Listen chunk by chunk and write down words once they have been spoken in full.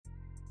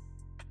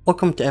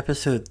Welcome to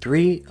episode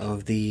 3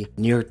 of the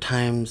New York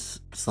Times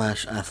 /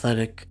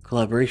 Athletic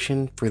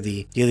collaboration for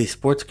the Daily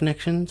Sports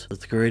Connections.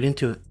 Let's go right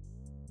into it.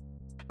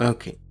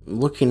 Okay,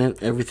 looking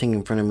at everything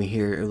in front of me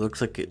here, it looks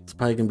like it's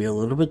probably going to be a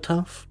little bit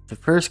tough. The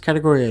first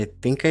category I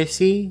think I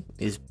see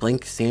is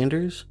Blank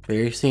Sanders,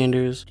 Barry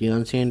Sanders,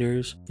 Deion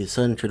Sanders, his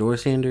son Shedeur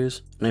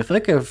Sanders, and I feel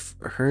like I've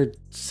heard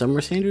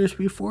Summer Sanders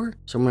before,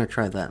 so I'm going to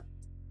try that.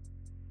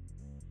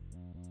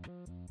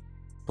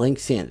 Blank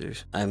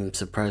Sanders. I'm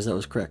surprised that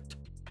was correct.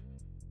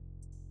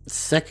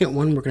 Second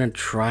one we're going to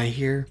try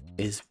here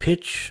is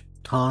pitch,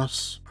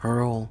 toss,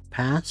 hurl,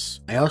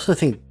 pass. I also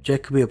think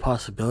jet could be a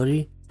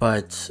possibility,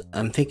 but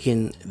I'm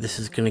thinking this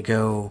is going to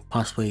go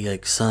possibly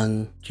like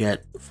sun,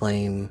 jet,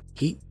 flame,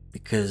 heat,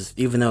 because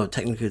even though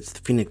technically it's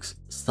the Phoenix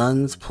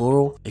Suns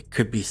plural, it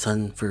could be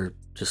sun for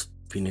just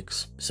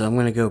Phoenix. So I'm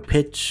going to go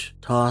pitch,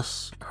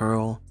 toss,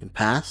 hurl, and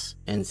pass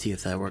and see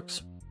if that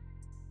works.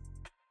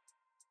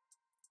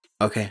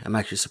 Okay, I'm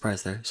actually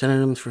surprised there.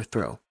 Synonyms for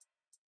throw.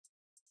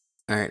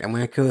 Alright, I'm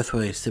going to go with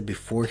what I said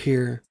before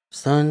here.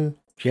 Sun,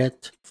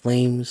 jet,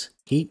 flames,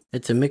 heat.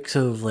 It's a mix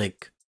of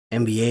like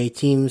NBA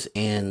teams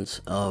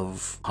and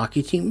of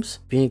hockey teams.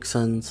 Phoenix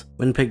Suns,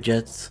 Winnipeg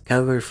Jets,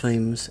 Calgary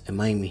Flames, and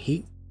Miami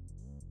Heat.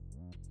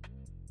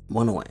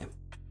 One away.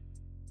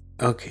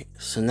 Okay,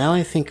 so now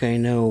I think I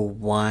know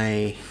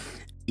why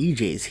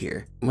EJ's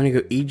here. I'm going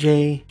to go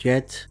EJ,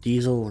 Jet,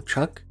 Diesel,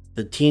 Chuck.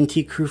 The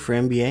TNT crew for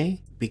NBA,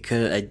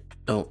 because I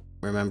don't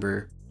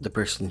remember the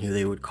person who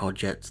they would call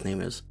Jet's name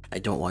is. I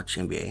don't watch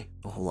NBA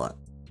a whole lot.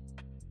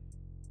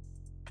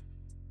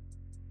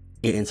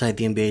 Yeah, inside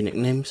the NBA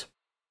nicknames.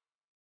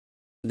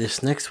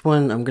 This next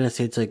one, I'm gonna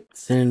say it's like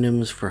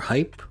synonyms for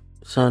hype.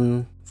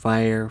 Sun,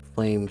 fire,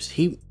 flames,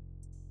 heat.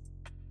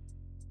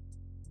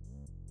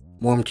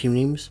 Warm team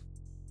names.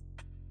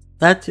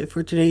 That's it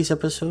for today's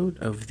episode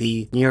of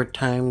the New York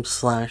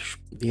Times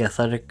 / The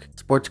Athletic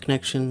Sports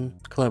Connection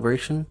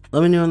collaboration.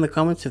 Let me know in the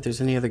comments if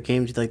there's any other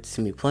games you'd like to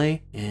see me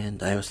play,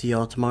 and I will see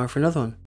y'all tomorrow for another one.